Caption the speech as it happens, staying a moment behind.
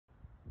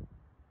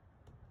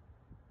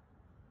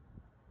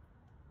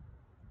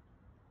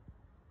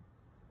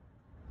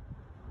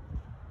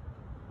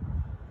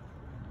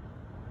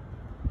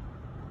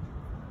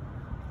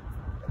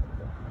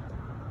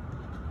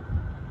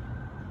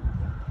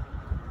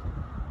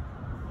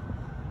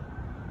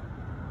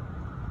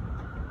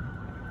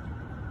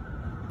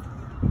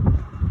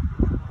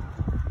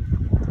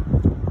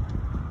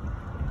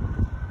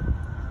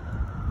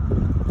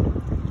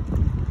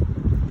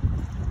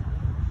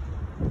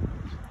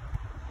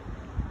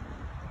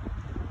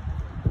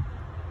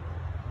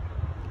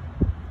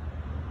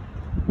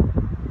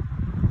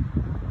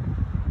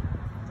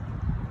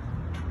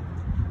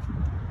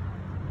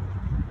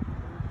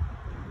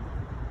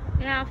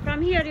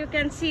From here you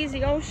can see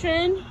the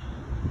ocean.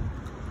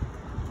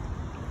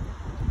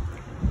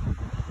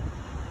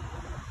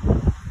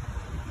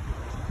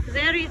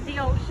 There is the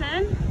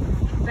ocean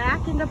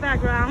back in the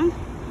background.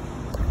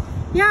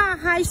 Yeah,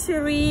 hi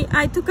Sherry.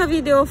 I took a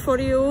video for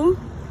you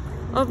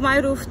of my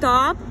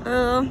rooftop.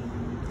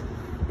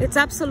 It's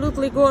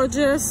absolutely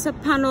gorgeous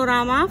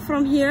panorama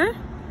from here.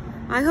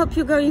 I hope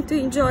you're going to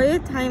enjoy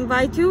it. I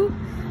invite you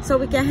so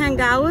we can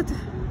hang out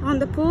on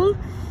the pool,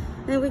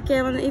 and we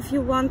can, if you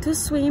want to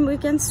swim, we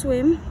can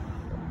swim.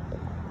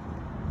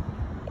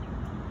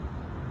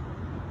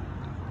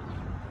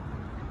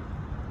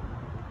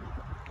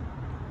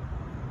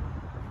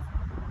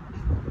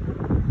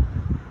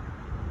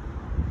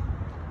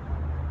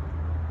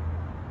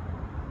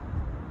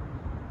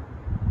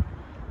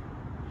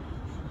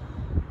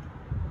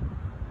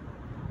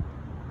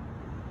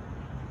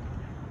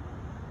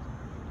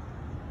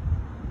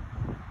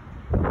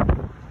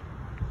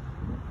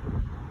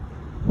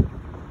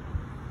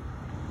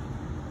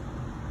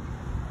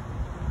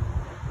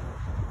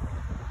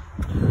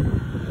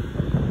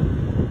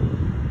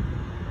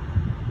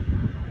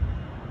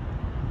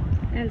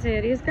 And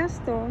there is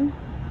Gaston.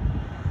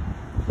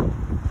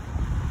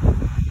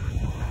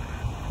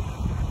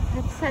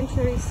 That's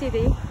Century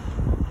City.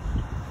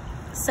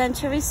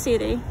 Century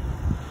City.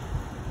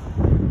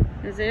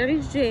 And there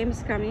is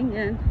James coming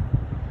in.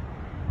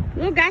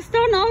 Look,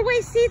 Gaston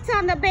always sits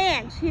on the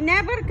bench. He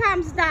never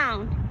comes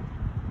down.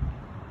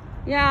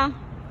 Yeah.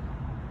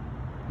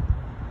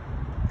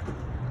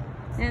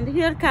 And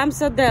here comes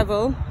the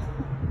devil.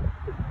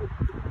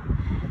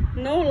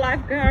 No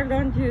lifeguard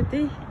on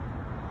duty.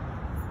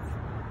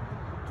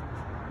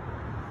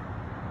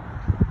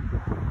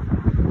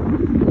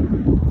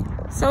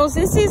 So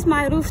this is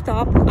my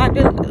rooftop. I've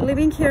been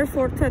living here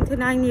for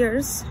 29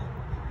 years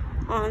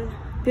on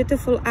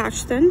beautiful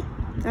Ashton.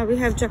 We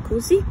have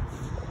jacuzzi.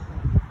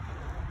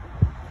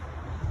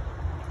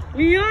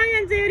 Yeah,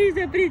 and there is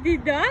a pretty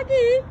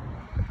doggy.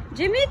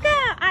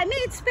 Jamaica, I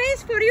made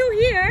space for you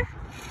here.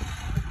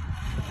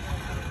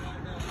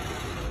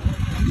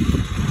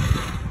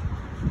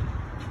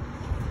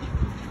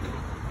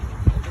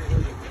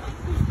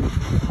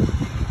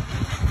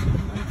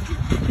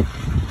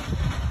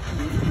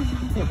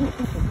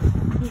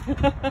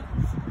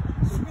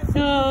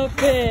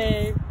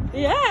 Okay.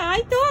 Yeah,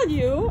 I told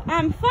you,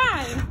 I'm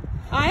fine.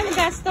 I'm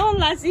Gaston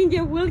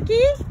Lazinga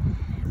Wilkie.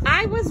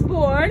 I was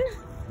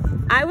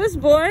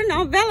born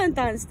on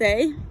Valentine's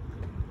Day.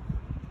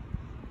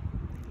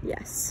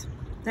 Yes,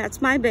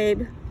 that's my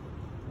babe,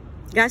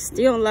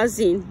 Gaston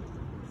Lazin.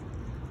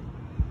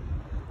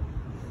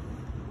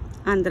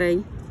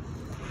 Andre.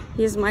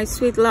 He's my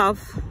sweet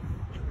love.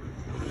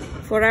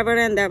 Forever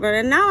and ever.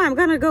 And now I'm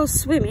gonna go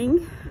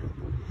swimming.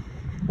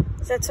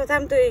 That's what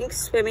I'm doing,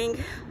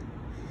 swimming.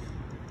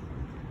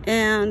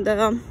 And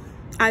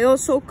I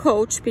also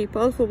coach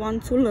people who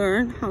want to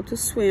learn how to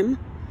swim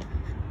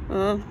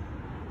from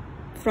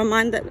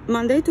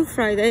Monday to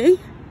Friday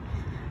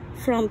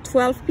from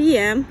 12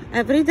 p.m.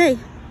 every day.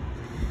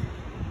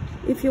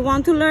 If you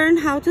want to learn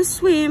how to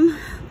swim,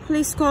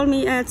 please call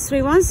me at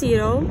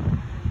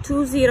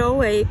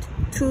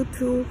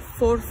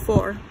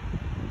 310-208-2244.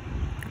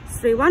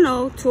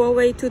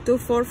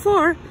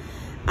 310-208-2244.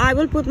 I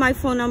will put my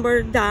phone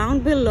number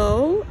down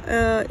below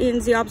in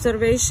the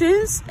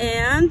observations,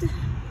 and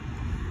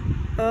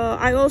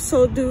I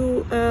also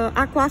do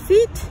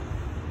aquafit.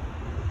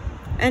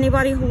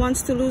 Anybody who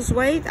wants to lose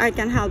weight, I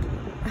can help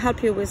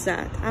you with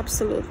that.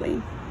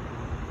 Absolutely.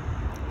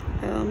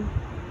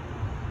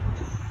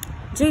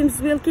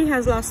 James Wilkie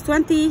has lost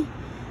 20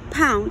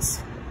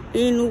 pounds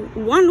in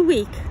 1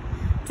 week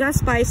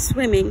just by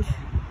swimming.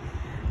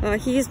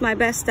 He is my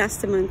best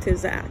testament to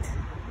that.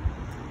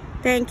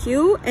 Thank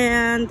you,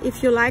 and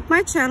if you like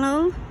my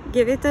channel,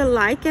 give it a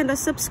like and a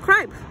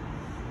subscribe.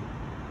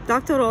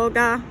 Dr.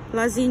 Olga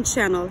Lazin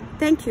channel.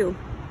 Thank you.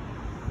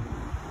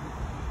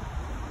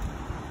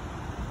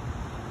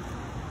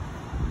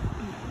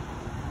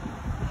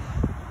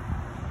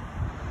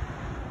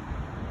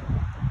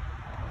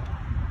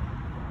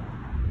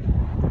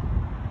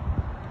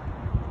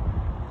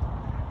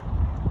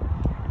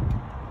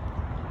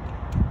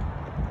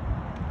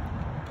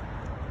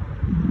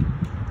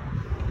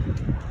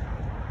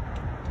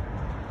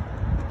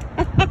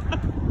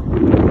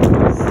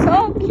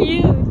 So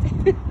cute.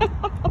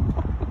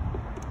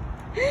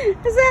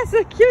 That's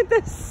the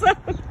cutest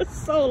sound.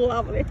 So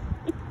lovely.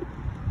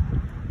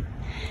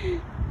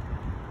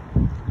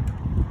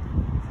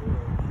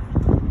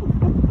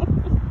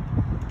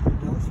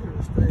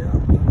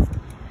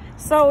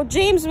 So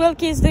James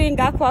Wilkie is doing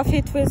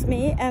aquafit with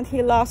me, and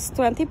he lost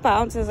 20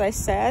 pounds, as I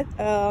said,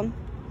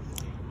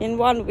 in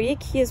 1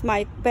 week. He is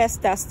my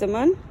best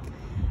testament.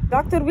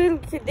 Dr.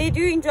 Wilkie, did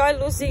you enjoy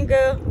losing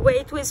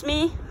weight with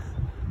me?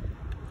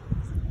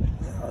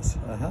 Yes.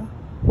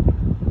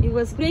 It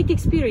was a great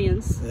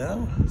experience.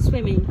 Yeah.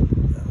 Swimming.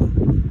 Yeah.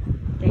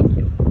 Thank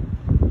you.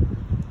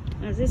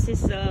 And this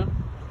is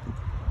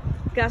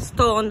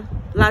Gaston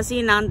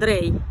Lazin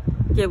Andre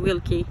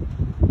Wilkie.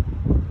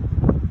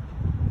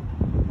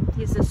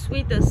 He's the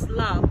sweetest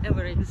love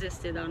ever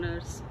existed on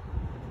earth.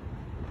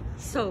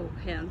 So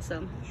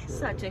handsome, sure.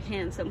 Such a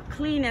handsome,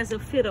 clean as a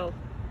fiddle.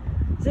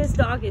 This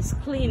dog is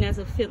clean as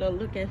a fiddle.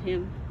 Look at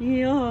him.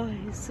 Yeah,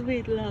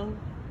 sweet love.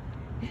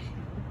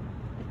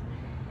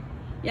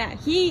 Yeah,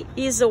 he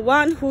is the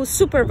one who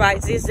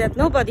supervises that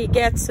nobody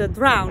gets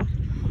drowned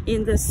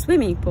in the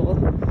swimming pool.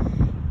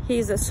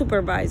 He's a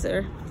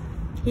supervisor.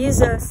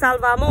 He's a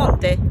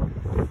salvamonte.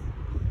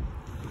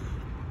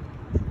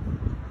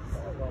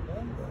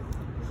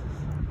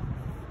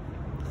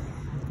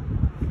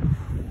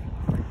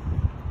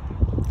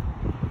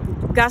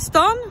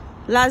 Gaston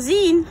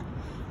Lazine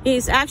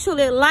is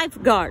actually a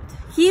lifeguard.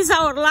 He's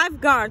our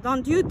lifeguard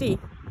on duty.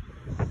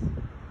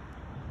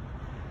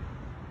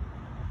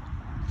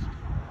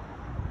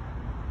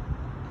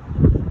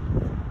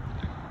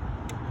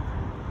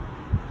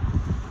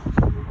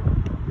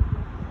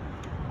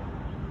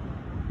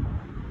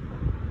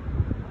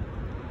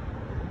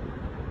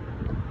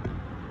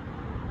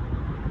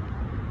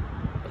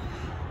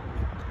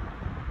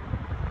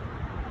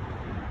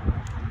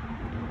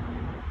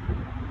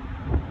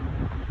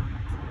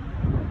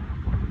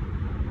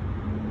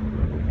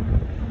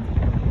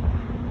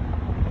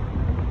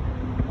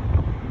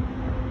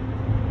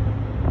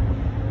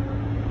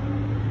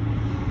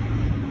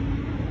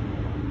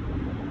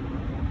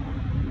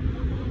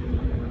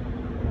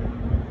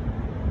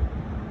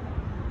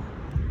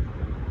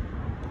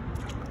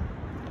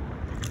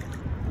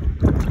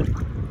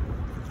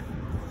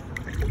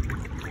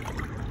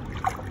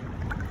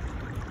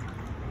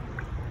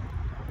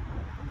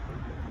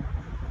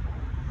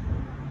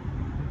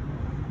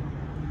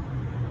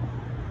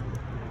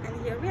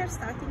 Here we are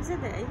starting the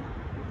day,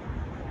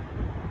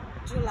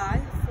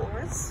 July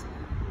 4th,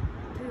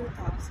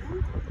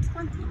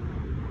 2020.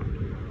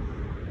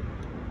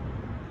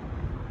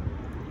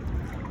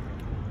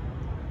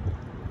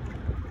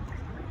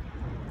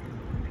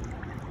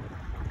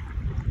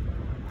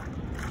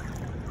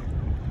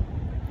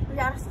 We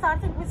are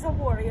starting with the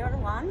warrior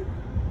one,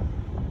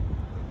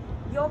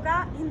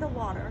 yoga in the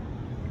water,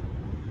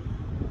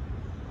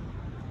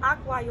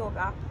 aqua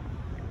yoga.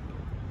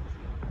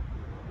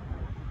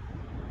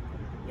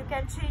 You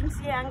can change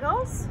the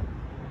angles.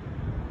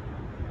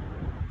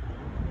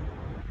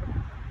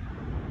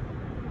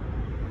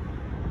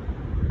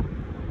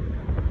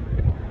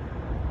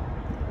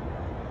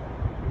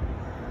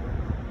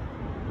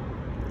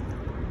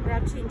 We are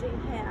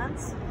changing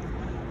hands.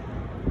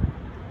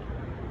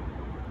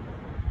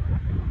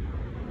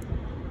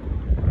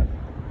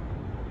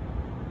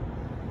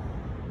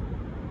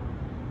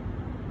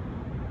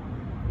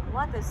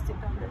 What a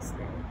stupendous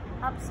day.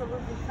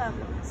 Absolutely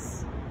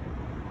fabulous.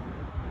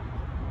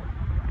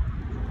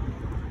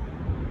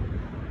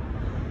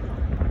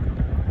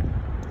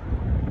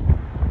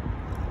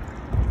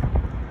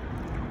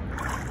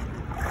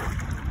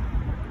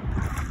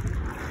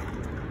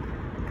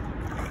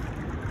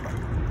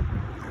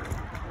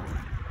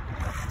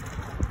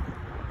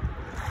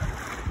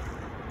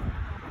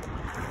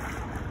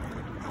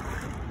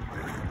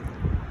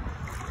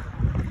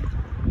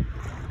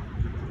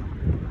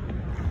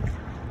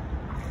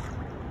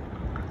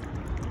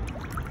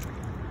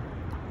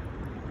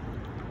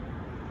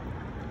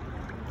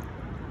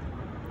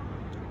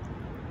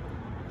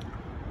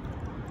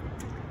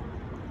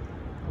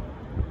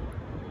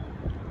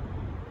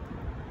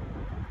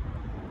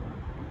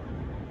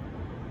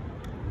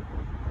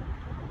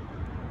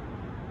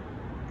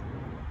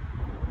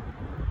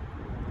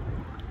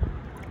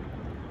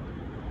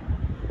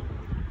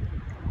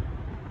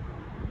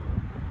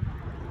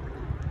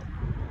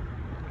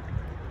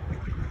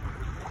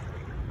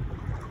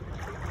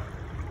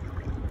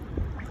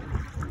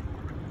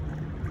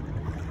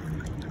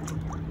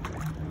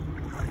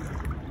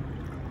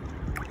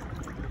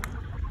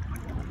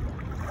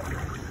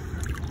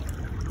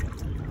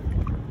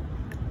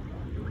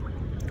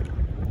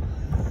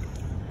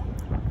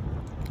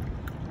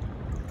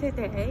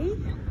 Today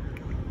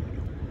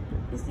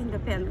is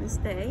Independence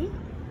Day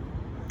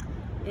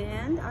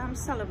and I'm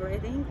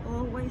celebrating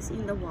always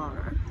in the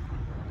water.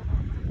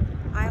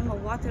 I'm a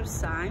water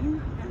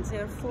sign and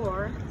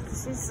therefore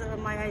this is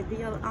my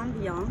ideal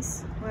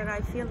ambience where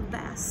I feel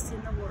best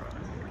in the world.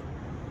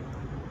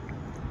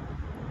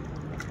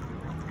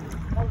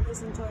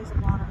 Always enjoy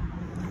the water.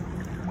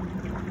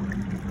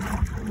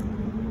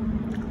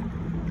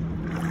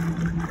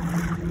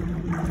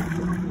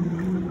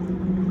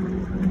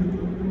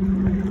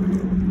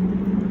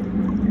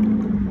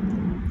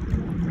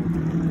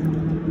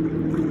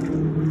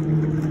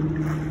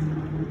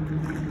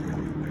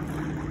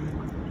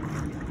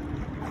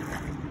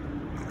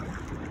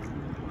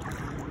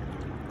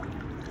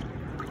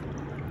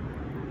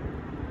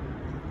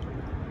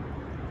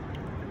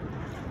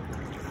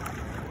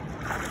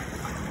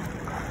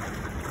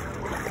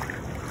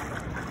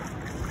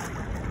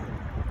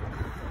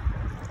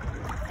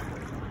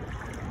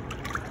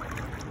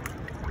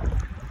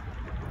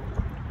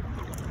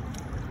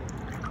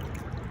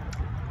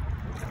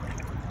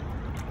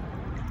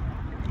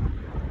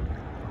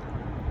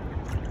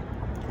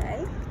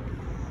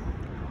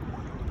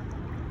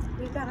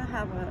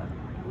 have a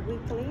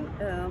weekly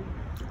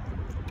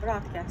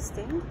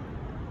broadcasting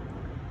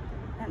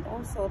and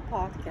also a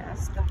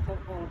podcast, Dr.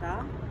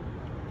 GOLDA.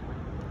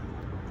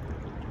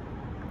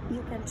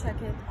 You can check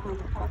it on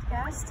the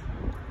podcast,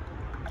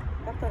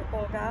 Dr.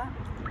 GOLDA,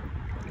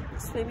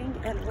 Swimming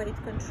and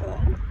Weight Control.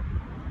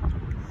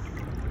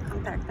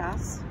 Contact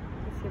us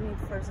if you need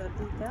further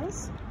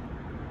details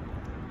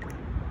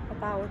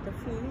about the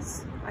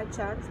fees I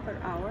charge per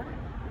hour.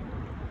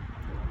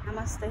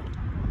 Namaste.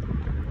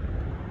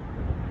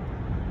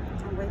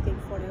 I'm waiting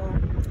for your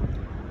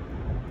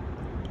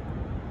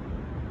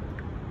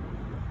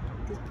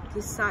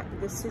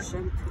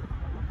decision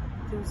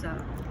to do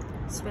the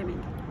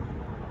swimming.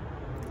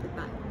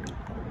 Goodbye.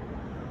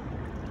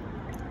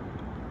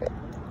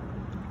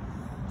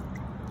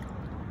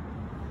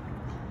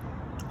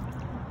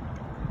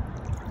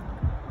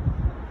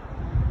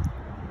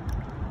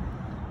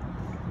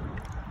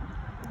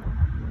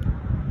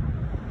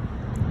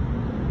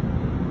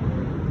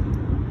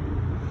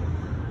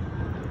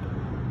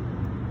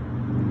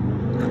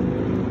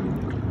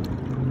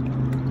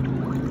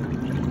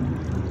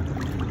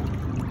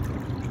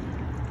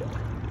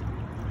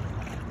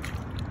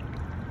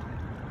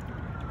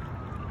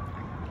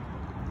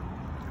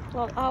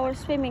 Well, our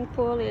swimming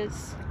pool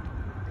is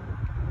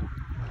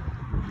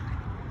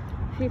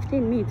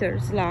 15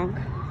 meters long.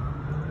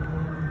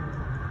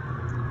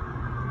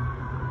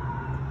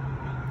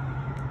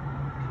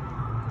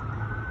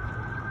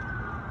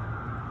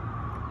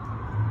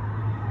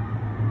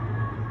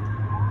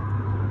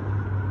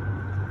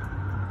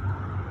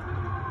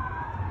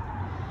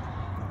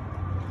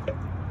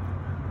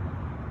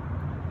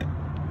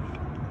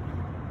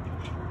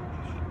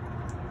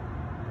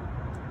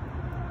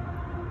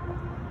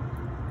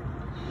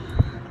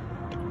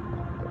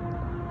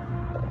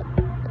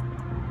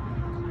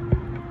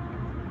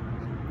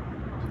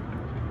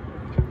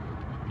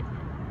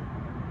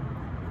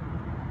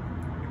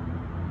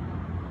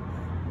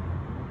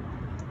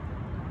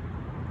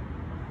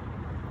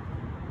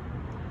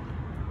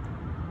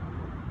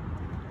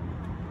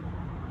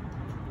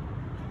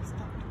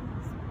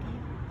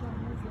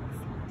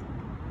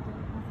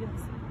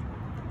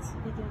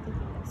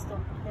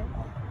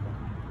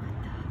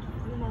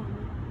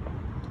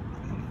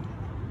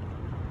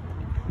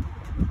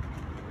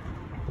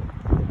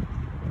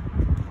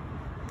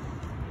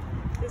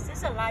 This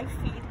is a live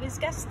feed with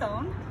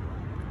Gaston.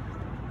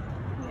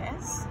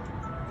 Yes,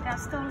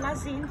 Gaston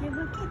Lazine de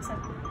Wilkie.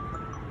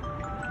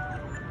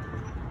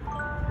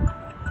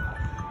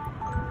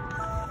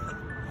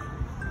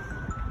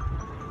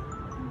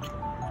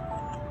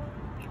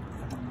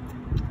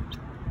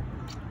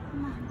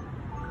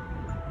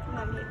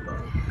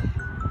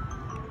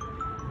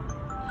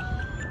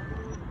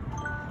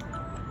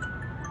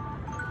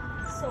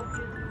 So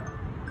beautiful.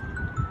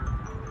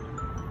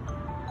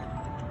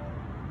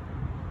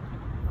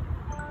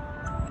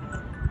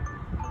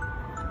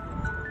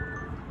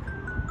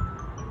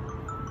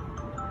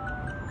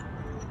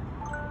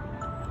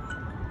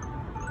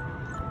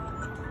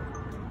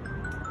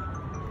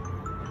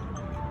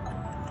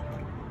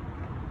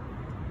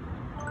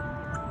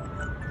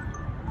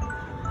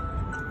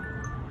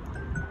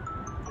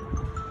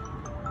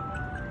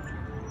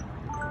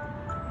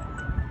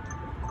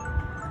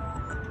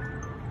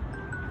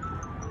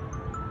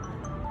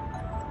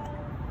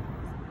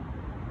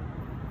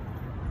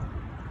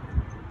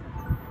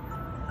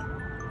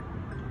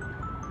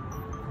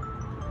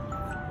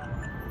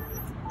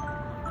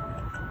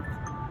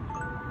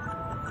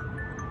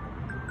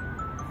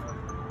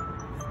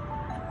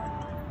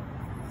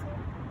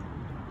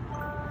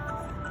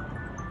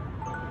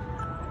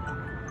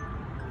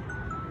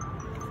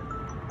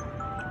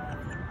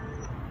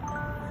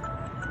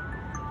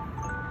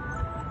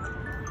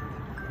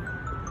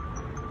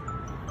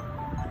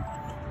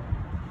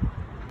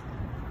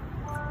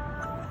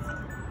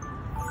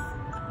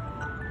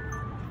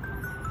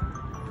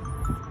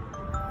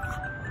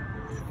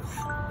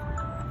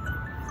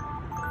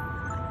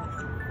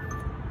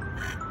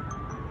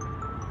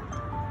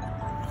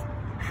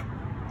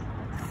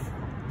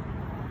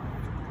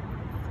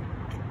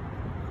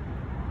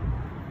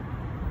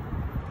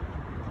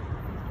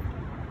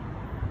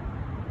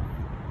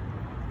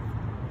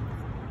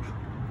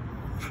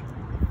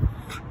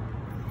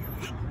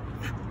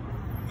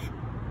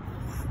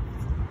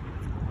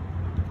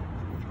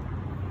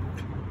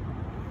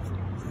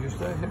 You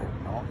stay here.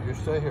 No, you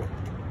stay here.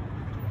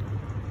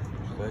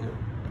 Stay here.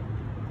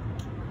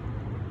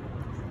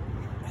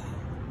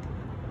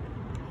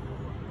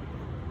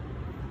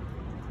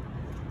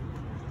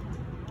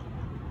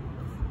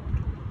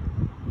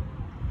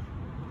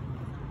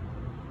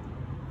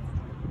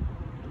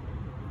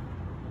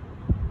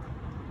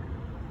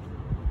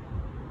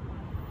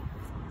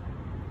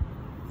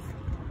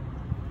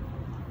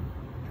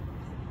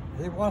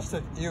 He wants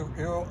to, you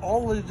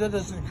all he did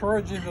is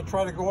encourage him to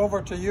try to go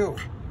over to you.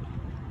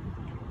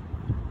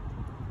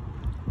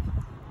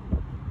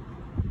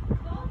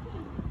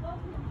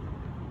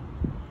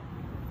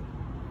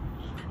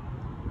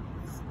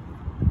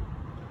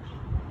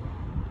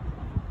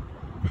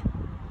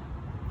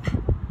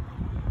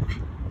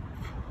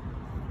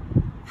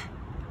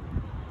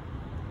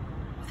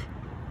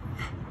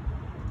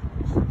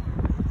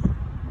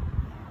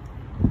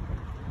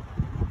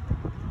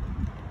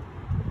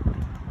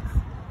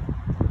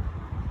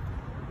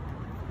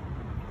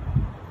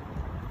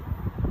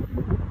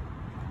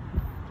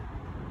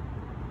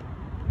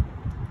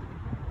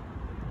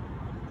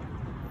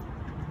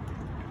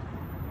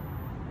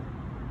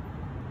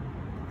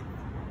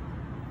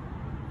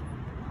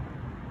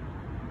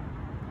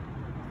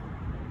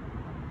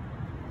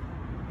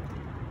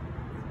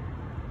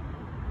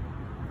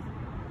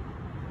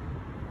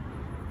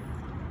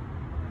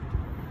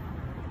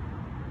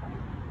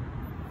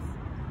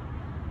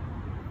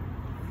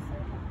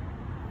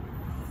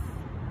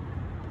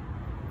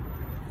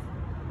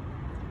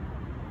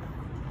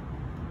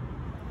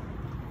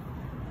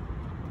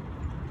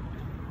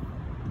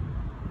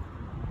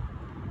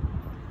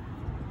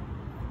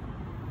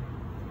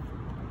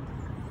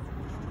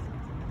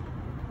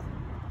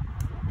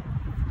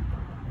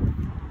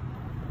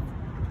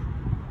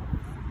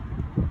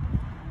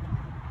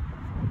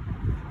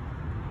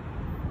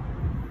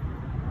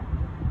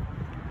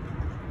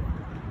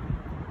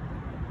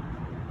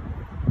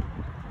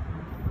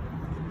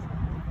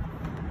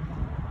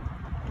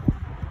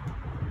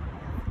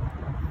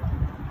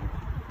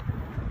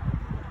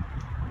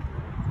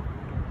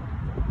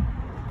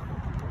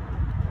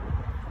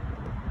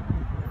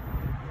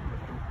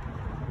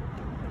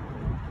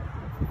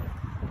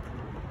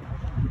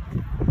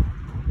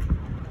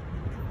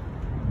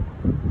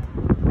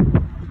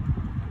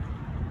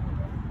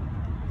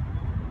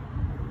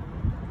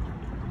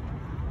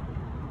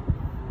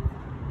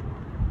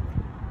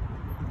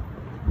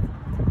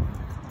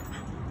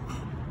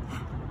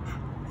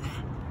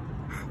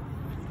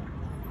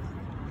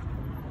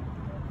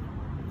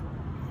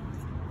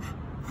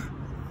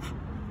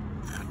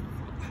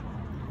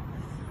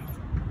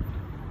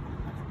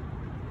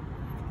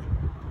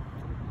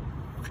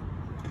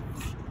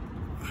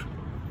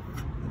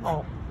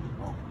 Oh.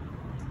 Oh.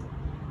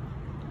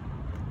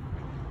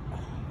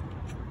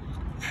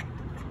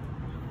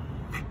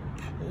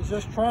 He's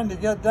just trying to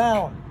get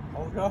down,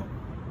 Olga.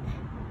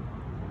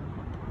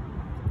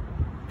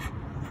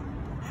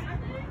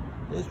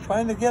 He's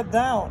trying to get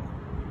down.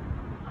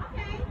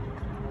 Okay.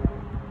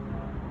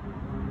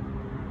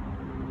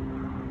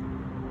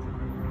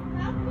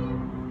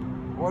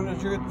 Where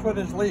did you put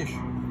his leash?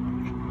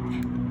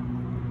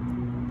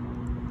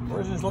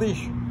 Where's his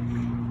leash? Oh,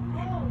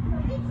 the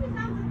leash is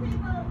on the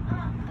table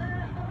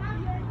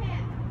around your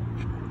head.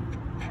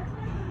 That's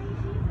where the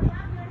leash is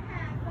around your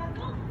head. But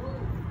don't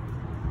move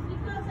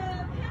because the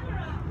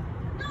camera.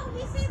 No,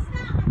 he sits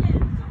down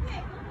again. It's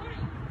okay. Don't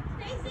worry.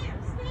 Stay there.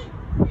 Stay.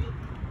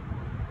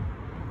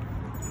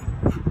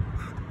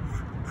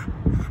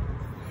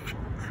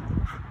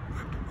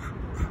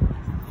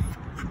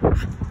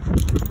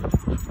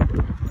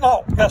 No,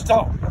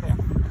 Gaston, come here.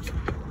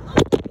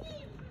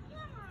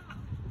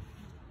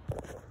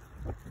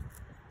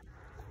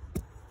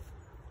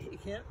 He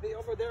can't be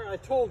over there, I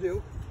told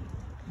you.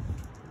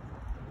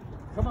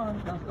 Come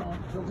on, Gaston.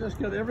 He'll just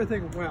get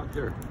everything wet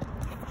here.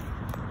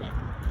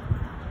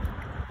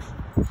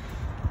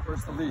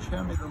 Where's the leash?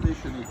 Hand me the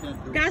leash and he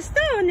can't do it.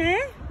 Gaston,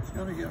 eh? It's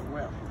gonna get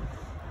wet.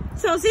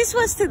 So this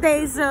was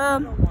today's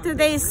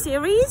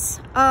series.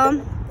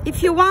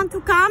 If you want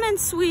to come and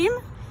swim,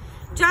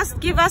 just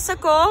give us a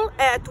call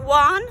at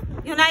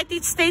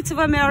 1-United States of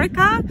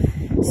America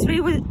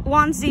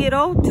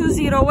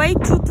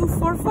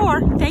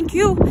 310-208-2244. Thank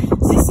you.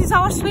 This is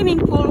our swimming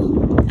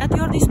pool at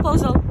your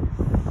disposal.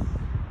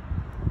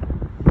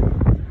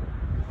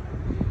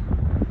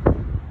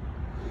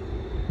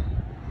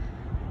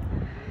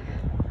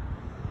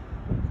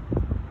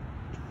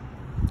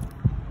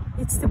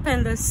 It's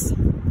stupendous.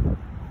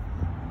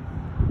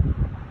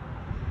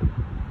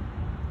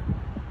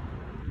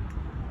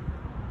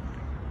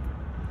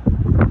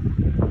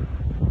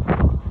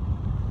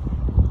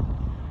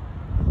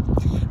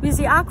 With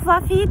the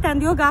Aqua Fit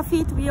and Yoga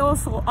Fit, we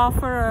also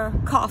offer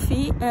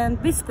coffee and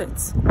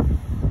biscuits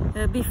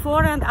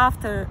before and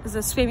after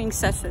the swimming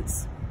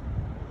sessions.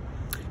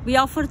 We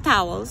offer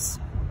towels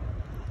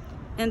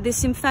and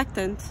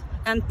disinfectant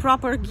and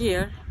proper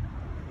gear,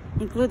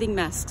 including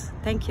masks.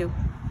 Thank you.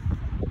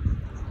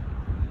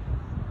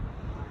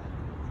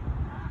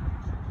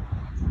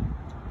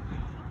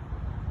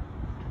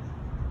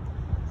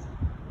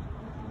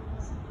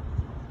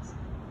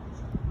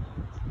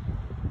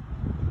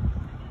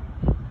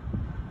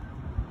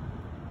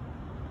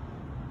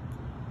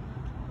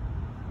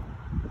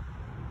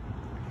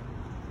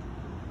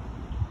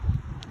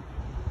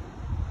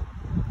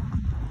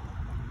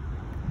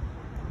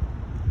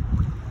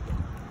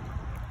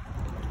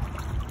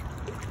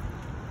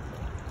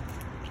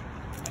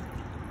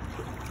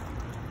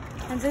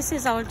 And this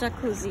is our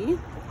jacuzzi.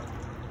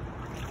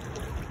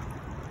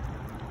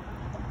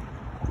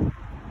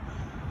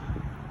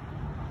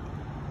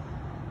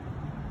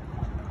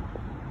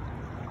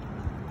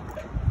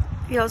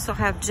 We also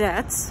have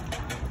jets.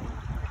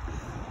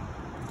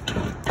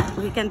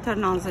 We can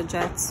turn on the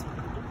jets.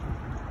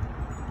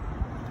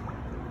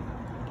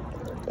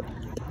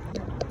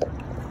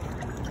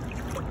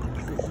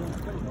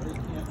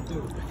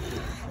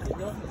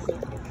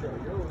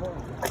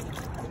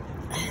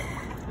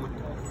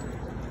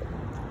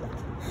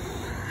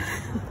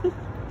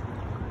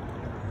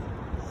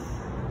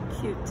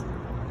 Cute.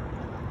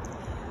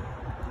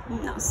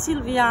 No,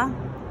 Silvia,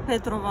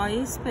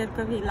 Petrovai, sper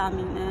că vii la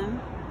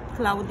mine.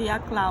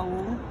 Claudia,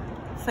 Clau,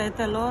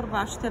 fetelor, vă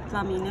aștept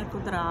la mine cu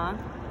drag.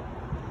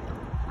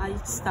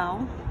 Aici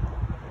stau,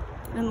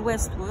 în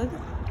Westwood.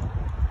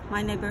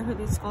 My neighborhood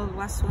is called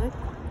Westwood.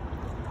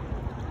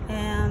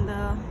 And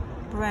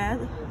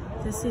Brad,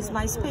 this is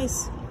my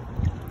space.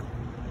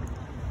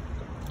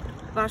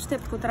 Vă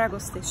aștept cu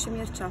dragoste și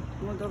Mircea,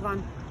 moldovan.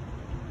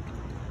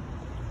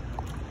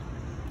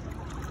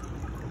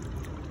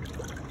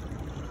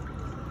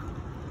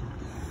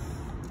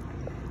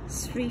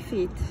 It's 3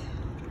 feet.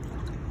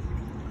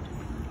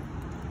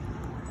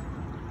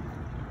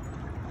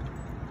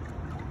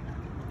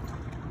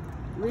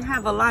 We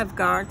have a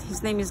lifeguard.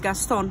 His name is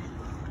Gaston.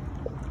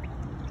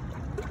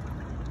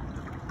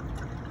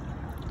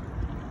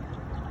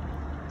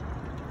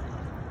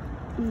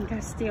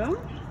 Gaston,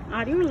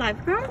 are you a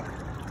lifeguard?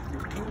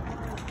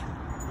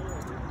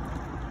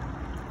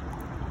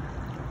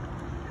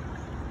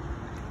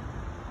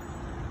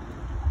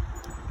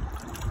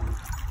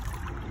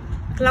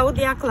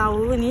 Claudia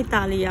Clau în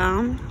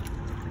Italia.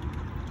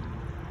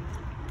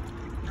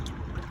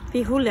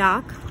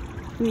 Pihuleac,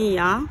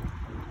 Mia,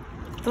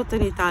 tot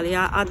în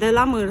Italia.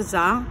 Adela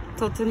Mircea,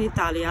 tot în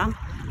Italia.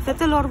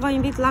 Fetelor, vă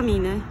invit la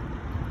mine.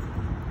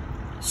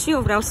 Și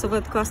eu vreau să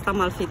văd Coasta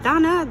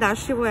Amalfitană, dar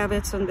și voi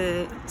aveți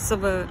unde să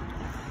vă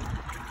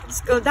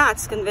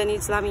scăldați când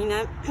veniți la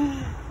mine.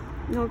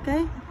 Ok?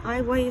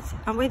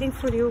 I'm waiting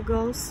for you,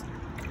 girls.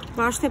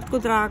 Vă aștept cu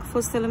drag,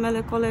 fostele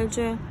mele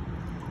colege.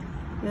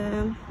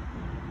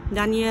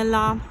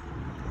 Daniela,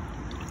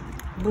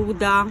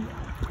 Buda.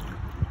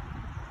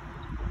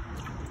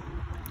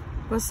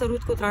 Vă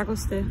sărut cu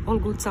dragoste,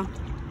 Olguța.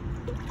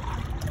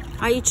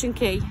 Aici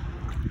închei.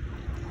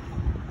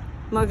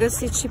 Mă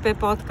găsiți și pe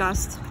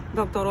podcast,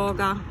 Dr.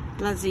 Olga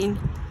Lazin,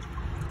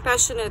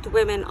 Passionate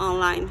Women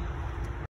Online.